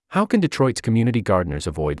How can Detroit's community gardeners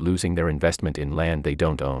avoid losing their investment in land they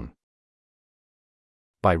don't own?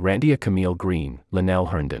 By Randia Camille Green, Linnell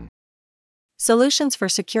Herndon. Solutions for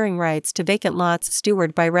securing rights to vacant lots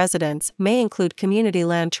stewarded by residents may include community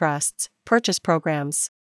land trusts, purchase programs.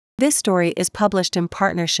 This story is published in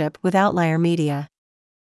partnership with Outlier Media.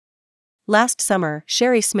 Last summer,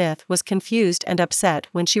 Sherry Smith was confused and upset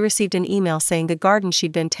when she received an email saying the garden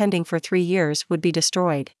she'd been tending for 3 years would be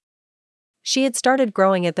destroyed. She had started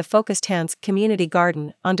growing at the Focused Hands Community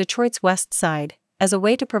Garden on Detroit's West Side as a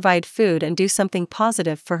way to provide food and do something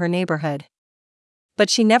positive for her neighborhood. But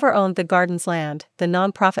she never owned the garden's land, the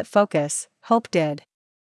nonprofit Focus, Hope did.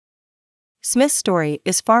 Smith's story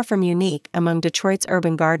is far from unique among Detroit's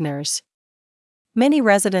urban gardeners. Many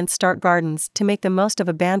residents start gardens to make the most of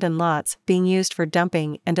abandoned lots being used for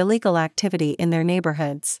dumping and illegal activity in their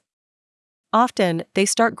neighborhoods. Often, they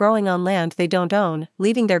start growing on land they don't own,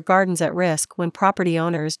 leaving their gardens at risk when property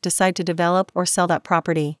owners decide to develop or sell that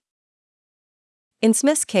property. In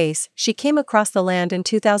Smith's case, she came across the land in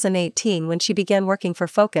 2018 when she began working for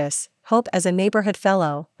Focus, Hope as a neighborhood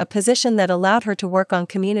fellow, a position that allowed her to work on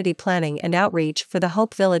community planning and outreach for the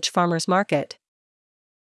Hope Village Farmers Market.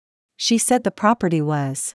 She said the property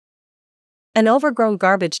was an overgrown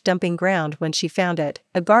garbage dumping ground when she found it.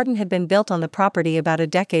 A garden had been built on the property about a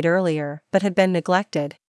decade earlier, but had been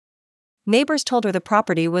neglected. Neighbors told her the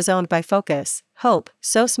property was owned by Focus, Hope,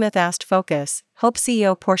 so Smith asked Focus, Hope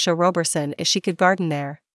CEO Portia Roberson if she could garden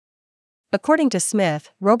there. According to Smith,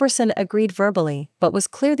 Roberson agreed verbally, but was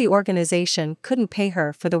clear the organization couldn't pay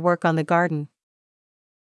her for the work on the garden.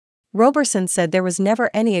 Roberson said there was never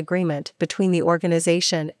any agreement between the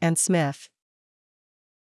organization and Smith.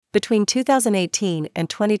 Between 2018 and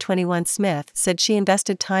 2021, Smith said she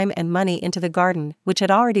invested time and money into the garden, which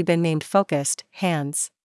had already been named Focused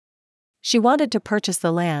Hands. She wanted to purchase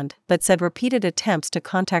the land, but said repeated attempts to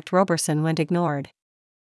contact Roberson went ignored.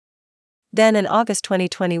 Then in August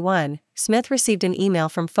 2021, Smith received an email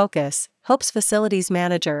from Focus, Hope's facilities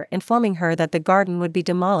manager, informing her that the garden would be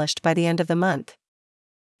demolished by the end of the month.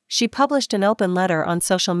 She published an open letter on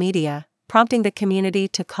social media, prompting the community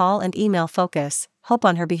to call and email Focus, Hope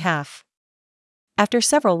on her behalf. After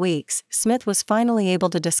several weeks, Smith was finally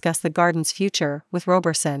able to discuss the garden's future with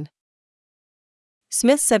Roberson.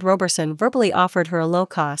 Smith said Roberson verbally offered her a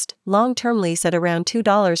low-cost, long-term lease at around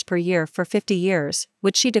 $2 per year for 50 years,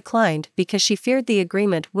 which she declined because she feared the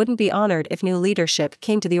agreement wouldn't be honored if new leadership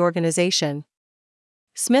came to the organization.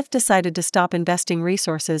 Smith decided to stop investing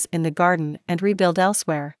resources in the garden and rebuild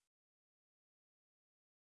elsewhere.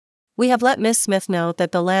 We have let Ms. Smith know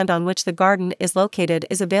that the land on which the garden is located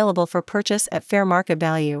is available for purchase at fair market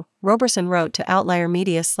value, Roberson wrote to Outlier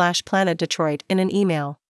Media/Planet Detroit in an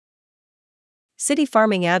email. City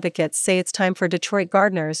farming advocates say it's time for Detroit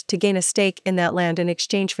gardeners to gain a stake in that land in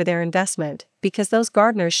exchange for their investment, because those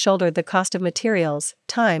gardeners shouldered the cost of materials,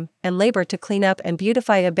 time, and labor to clean up and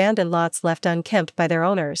beautify abandoned lots left unkempt by their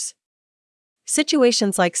owners.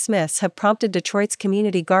 Situations like Smith's have prompted Detroit's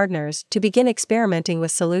community gardeners to begin experimenting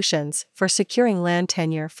with solutions for securing land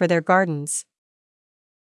tenure for their gardens.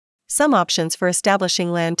 Some options for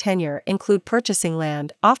establishing land tenure include purchasing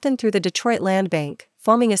land, often through the Detroit Land Bank,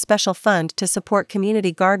 forming a special fund to support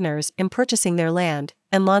community gardeners in purchasing their land,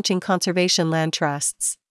 and launching conservation land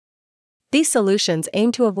trusts. These solutions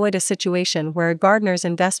aim to avoid a situation where a gardener's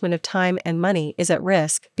investment of time and money is at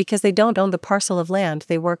risk because they don't own the parcel of land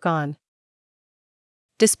they work on.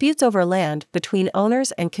 Disputes over land between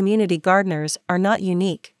owners and community gardeners are not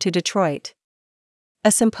unique to Detroit.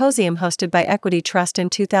 A symposium hosted by Equity Trust in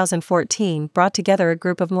 2014 brought together a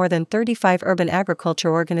group of more than 35 urban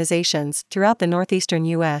agriculture organizations throughout the northeastern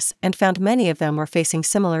U.S. and found many of them were facing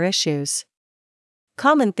similar issues.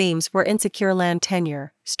 Common themes were insecure land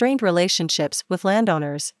tenure, strained relationships with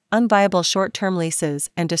landowners, unviable short-term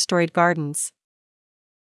leases, and destroyed gardens.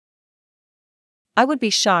 I would be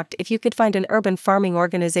shocked if you could find an urban farming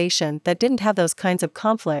organization that didn't have those kinds of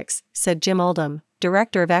conflicts, said Jim Oldham,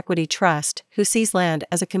 director of Equity Trust, who sees land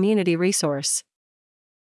as a community resource.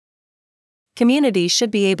 Communities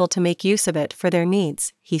should be able to make use of it for their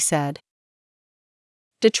needs, he said.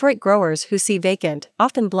 Detroit growers who see vacant,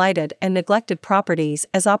 often blighted and neglected properties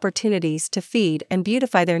as opportunities to feed and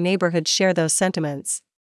beautify their neighborhoods share those sentiments.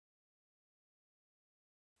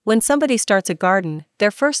 When somebody starts a garden, their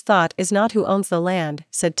first thought is not who owns the land,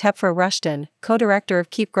 said Tepfer Rushton, co-director of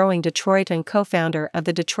Keep Growing Detroit and co-founder of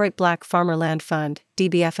the Detroit Black Farmer Land Fund,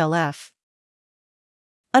 DBFLF.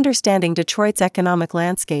 Understanding Detroit's economic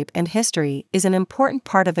landscape and history is an important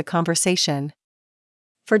part of the conversation.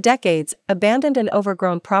 For decades, abandoned and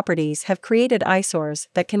overgrown properties have created eyesores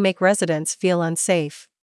that can make residents feel unsafe.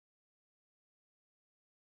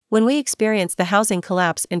 When we experienced the housing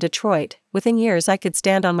collapse in Detroit, within years I could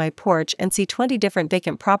stand on my porch and see 20 different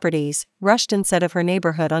vacant properties, Rushton said of her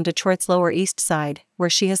neighborhood on Detroit's Lower East Side, where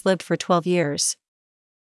she has lived for 12 years.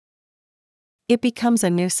 It becomes a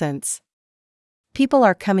nuisance. People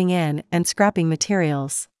are coming in and scrapping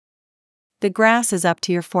materials. The grass is up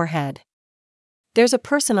to your forehead. There's a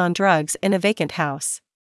person on drugs in a vacant house.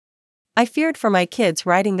 I feared for my kids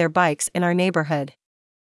riding their bikes in our neighborhood.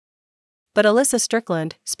 But Alyssa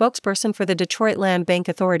Strickland, spokesperson for the Detroit Land Bank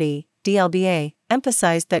Authority, DLBA,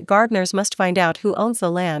 emphasized that gardeners must find out who owns the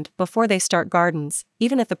land before they start gardens,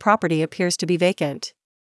 even if the property appears to be vacant.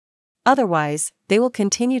 Otherwise, they will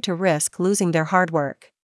continue to risk losing their hard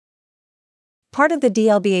work. Part of the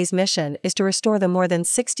DLBA's mission is to restore the more than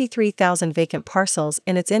 63,000 vacant parcels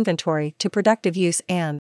in its inventory to productive use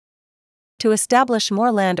and to establish more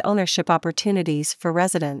land ownership opportunities for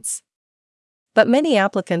residents. But many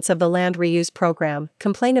applicants of the land reuse program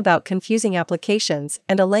complain about confusing applications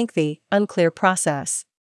and a lengthy, unclear process.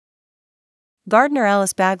 Gardener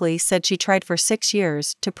Alice Bagley said she tried for 6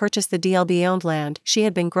 years to purchase the DLBA-owned land she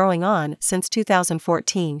had been growing on since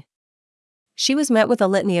 2014. She was met with a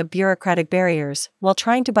litany of bureaucratic barriers while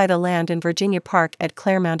trying to buy the land in Virginia Park at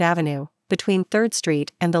Claremont Avenue, between 3rd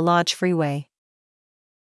Street and the Lodge Freeway.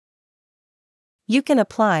 "You can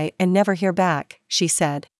apply and never hear back," she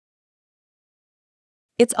said.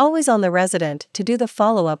 It's always on the resident to do the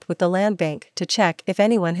follow-up with the land bank to check if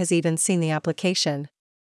anyone has even seen the application.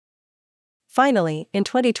 Finally, in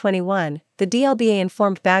 2021, the DLBA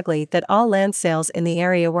informed Bagley that all land sales in the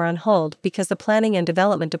area were on hold because the Planning and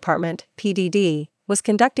Development Department, PDD, was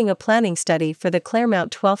conducting a planning study for the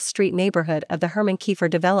Claremont 12th Street neighborhood of the Herman Kiefer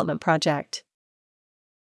Development Project.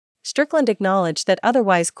 Strickland acknowledged that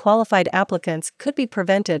otherwise qualified applicants could be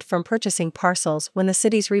prevented from purchasing parcels when the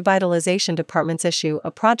city's revitalization departments issue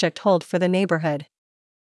a project hold for the neighborhood.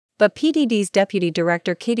 But PDD's Deputy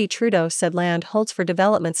Director Katie Trudeau said land holds for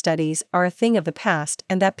development studies are a thing of the past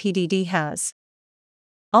and that PDD has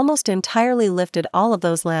almost entirely lifted all of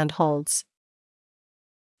those land holds.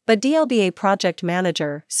 But DLBA project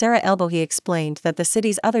manager Sarah Elbohe explained that the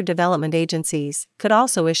city's other development agencies could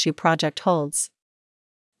also issue project holds.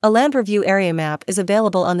 A land review area map is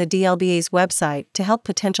available on the DLBA's website to help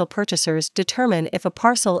potential purchasers determine if a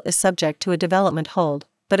parcel is subject to a development hold,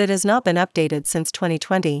 but it has not been updated since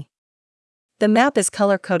 2020. The map is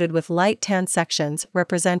color-coded with light tan sections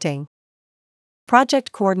representing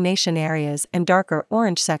project coordination areas and darker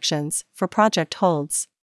orange sections for project holds.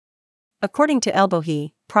 According to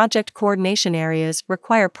Elbohe, project coordination areas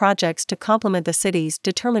require projects to complement the city's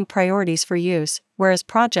determined priorities for use, whereas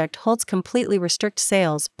project holds completely restrict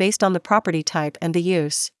sales based on the property type and the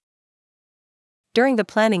use. During the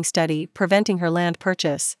planning study preventing her land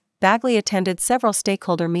purchase, Bagley attended several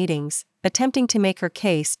stakeholder meetings, attempting to make her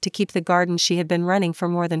case to keep the garden she had been running for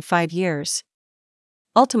more than 5 years.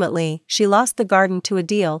 Ultimately, she lost the garden to a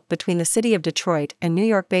deal between the city of Detroit and New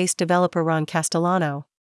York-based developer Ron Castellano.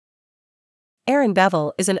 Aaron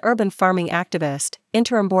Bevel is an urban farming activist,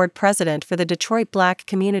 interim board president for the Detroit Black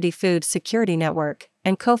Community Food Security Network,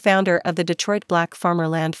 and co-founder of the Detroit Black Farmer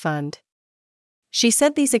Land Fund. She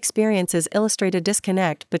said these experiences illustrate a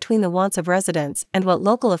disconnect between the wants of residents and what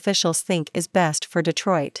local officials think is best for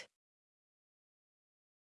Detroit.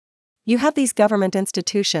 You have these government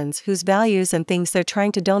institutions whose values and things they're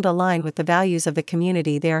trying to don't align with the values of the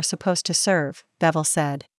community they are supposed to serve, Bevel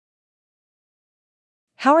said.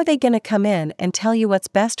 How are they going to come in and tell you what's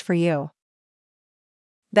best for you?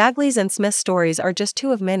 Bagley's and Smith's stories are just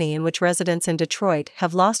two of many in which residents in Detroit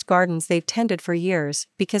have lost gardens they've tended for years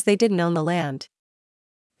because they didn't own the land.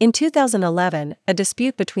 In 2011, a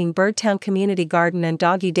dispute between Birdtown Community Garden and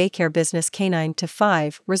doggy daycare business Canine to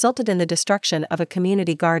 5 resulted in the destruction of a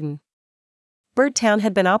community garden. Birdtown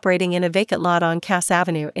had been operating in a vacant lot on Cass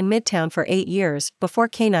Avenue in Midtown for 8 years before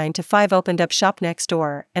Canine to 5 opened up shop next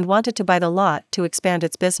door and wanted to buy the lot to expand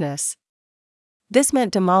its business. This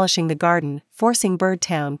meant demolishing the garden, forcing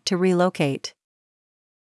Birdtown to relocate.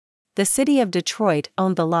 The city of Detroit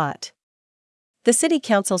owned the lot. The City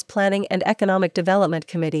Council's Planning and Economic Development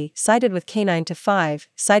Committee sided with Canine to 5,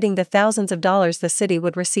 citing the thousands of dollars the city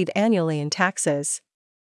would receive annually in taxes.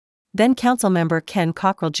 Then Councilmember Ken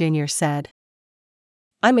Cockrell Jr. said,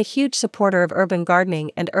 "I'm a huge supporter of urban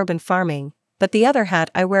gardening and urban farming, but the other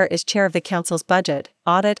hat I wear is chair of the council's Budget,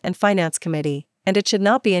 Audit and Finance Committee, and it should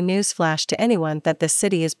not be a newsflash to anyone that this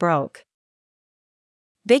city is broke."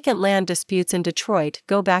 Vacant land disputes in Detroit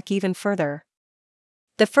go back even further.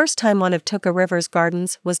 The first time one of Tooka River's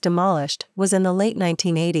gardens was demolished was in the late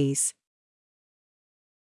 1980s.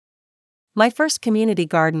 My first community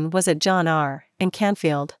garden was at John R. in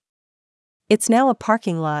Canfield. It's now a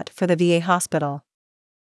parking lot for the VA hospital.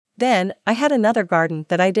 Then, I had another garden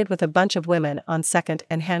that I did with a bunch of women on 2nd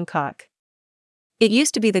and Hancock. It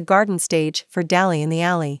used to be the garden stage for Dally in the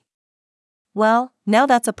Alley. Well, now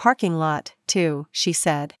that's a parking lot, too, she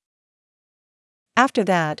said. After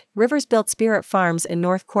that, Rivers built Spirit Farms in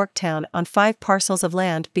North Corktown on 5 parcels of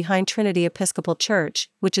land behind Trinity Episcopal Church,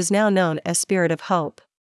 which is now known as Spirit of Hope.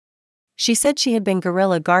 She said she had been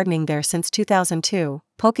guerrilla gardening there since 2002,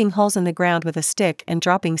 poking holes in the ground with a stick and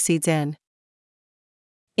dropping seeds in.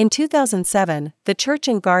 In 2007, the church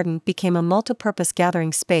and garden became a multi-purpose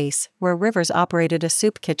gathering space where Rivers operated a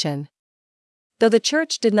soup kitchen. Though the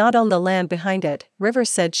church did not own the land behind it,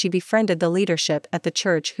 Rivers said she befriended the leadership at the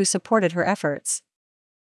church who supported her efforts.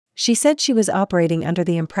 She said she was operating under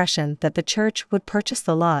the impression that the church would purchase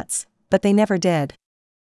the lots, but they never did.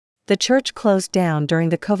 The church closed down during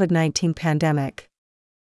the COVID-19 pandemic.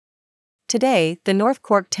 Today, the North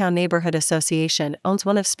Corktown Neighborhood Association owns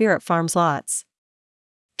one of Spirit Farms' lots.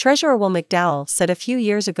 Treasurer Will McDowell said a few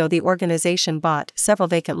years ago the organization bought several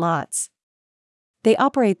vacant lots. They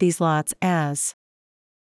operate these lots as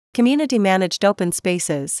community-managed open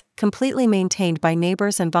spaces, completely maintained by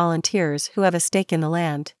neighbors and volunteers who have a stake in the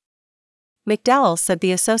land. McDowell said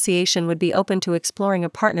the association would be open to exploring a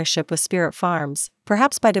partnership with Spirit Farms,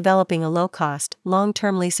 perhaps by developing a low-cost,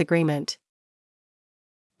 long-term lease agreement.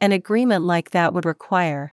 An agreement like that would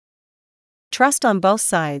require trust on both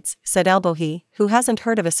sides, said Elbohe, who hasn't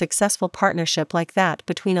heard of a successful partnership like that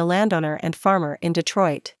between a landowner and farmer in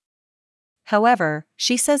Detroit. However,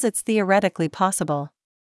 she says it's theoretically possible.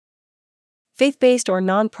 Faith-based or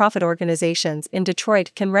non-profit organizations in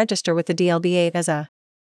Detroit can register with the DLBA as a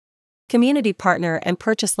community partner and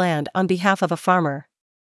purchase land on behalf of a farmer.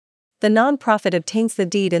 The non-profit obtains the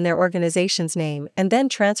deed in their organization's name and then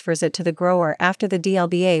transfers it to the grower after the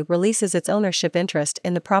DLBA releases its ownership interest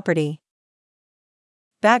in the property.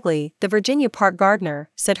 Bagley, the Virginia Park gardener,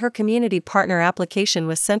 said her community partner application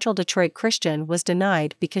with Central Detroit Christian was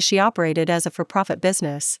denied because she operated as a for-profit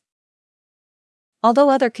business.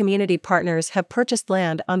 Although other community partners have purchased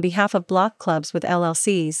land on behalf of block clubs with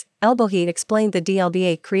LLCs, Elbohe explained the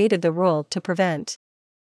DLBA created the rule to prevent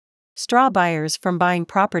straw buyers from buying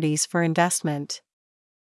properties for investment.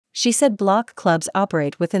 She said block clubs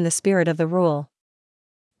operate within the spirit of the rule.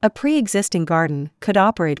 A pre-existing garden could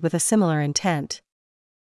operate with a similar intent.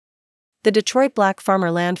 The Detroit Black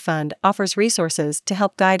Farmer Land Fund offers resources to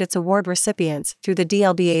help guide its award recipients through the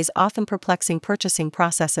DLBA's often perplexing purchasing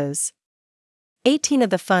processes. 18 of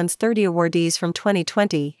the fund's 30 awardees from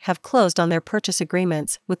 2020 have closed on their purchase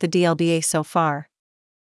agreements with the DLBA so far.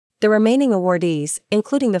 The remaining awardees,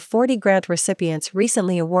 including the 40 grant recipients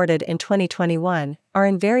recently awarded in 2021, are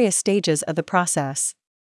in various stages of the process.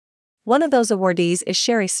 One of those awardees is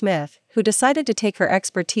Sherry Smith, who decided to take her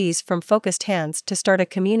expertise from Focused Hands to start a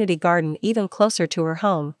community garden even closer to her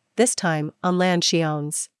home, this time on land she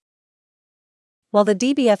owns. While the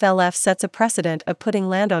DBFLF sets a precedent of putting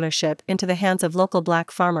land ownership into the hands of local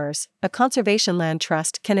black farmers, a conservation land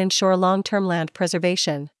trust can ensure long-term land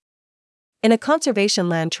preservation. In a conservation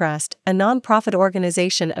land trust, a non-profit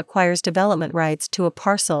organization acquires development rights to a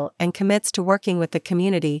parcel and commits to working with the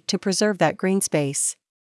community to preserve that green space.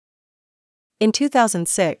 In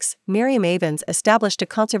 2006, Miriam Avens established a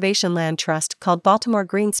conservation land trust called Baltimore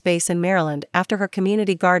Green Space in Maryland after her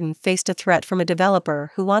community garden faced a threat from a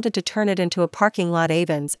developer who wanted to turn it into a parking lot.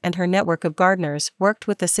 Avens and her network of gardeners worked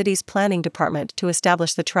with the city's planning department to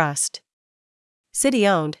establish the trust.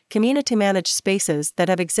 City-owned, community-managed spaces that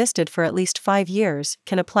have existed for at least 5 years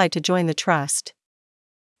can apply to join the trust.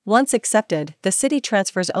 Once accepted, the city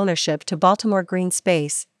transfers ownership to Baltimore Green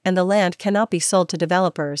Space, and the land cannot be sold to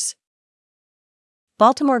developers.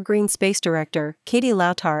 Baltimore Green Space Director Katie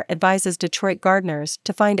Lautar advises Detroit gardeners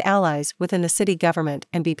to find allies within the city government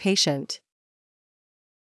and be patient.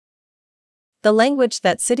 The language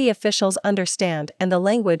that city officials understand and the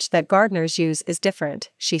language that gardeners use is different,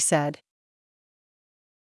 she said.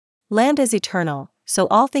 Land is eternal, so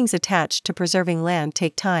all things attached to preserving land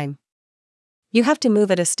take time. You have to move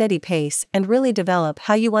at a steady pace and really develop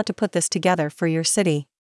how you want to put this together for your city.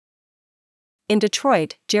 In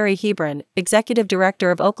Detroit, Jerry Hebron, executive director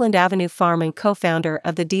of Oakland Avenue Farm and co-founder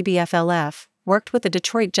of the DBFLF, worked with the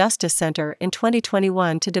Detroit Justice Center in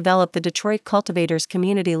 2021 to develop the Detroit Cultivators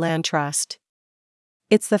Community Land Trust.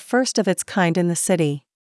 It's the first of its kind in the city.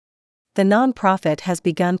 The nonprofit has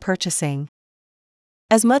begun purchasing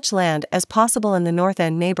as much land as possible in the North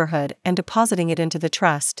End neighborhood and depositing it into the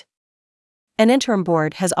trust. An interim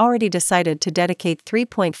board has already decided to dedicate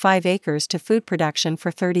 3.5 acres to food production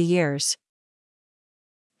for 30 years.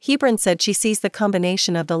 Hebron said she sees the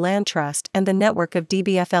combination of the land trust and the network of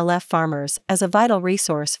DBFLF farmers as a vital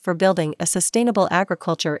resource for building a sustainable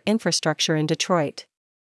agriculture infrastructure in Detroit.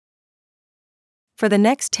 For the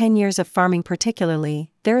next 10 years of farming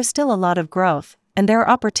particularly, there is still a lot of growth, and there are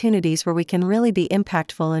opportunities where we can really be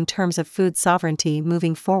impactful in terms of food sovereignty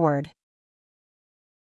moving forward.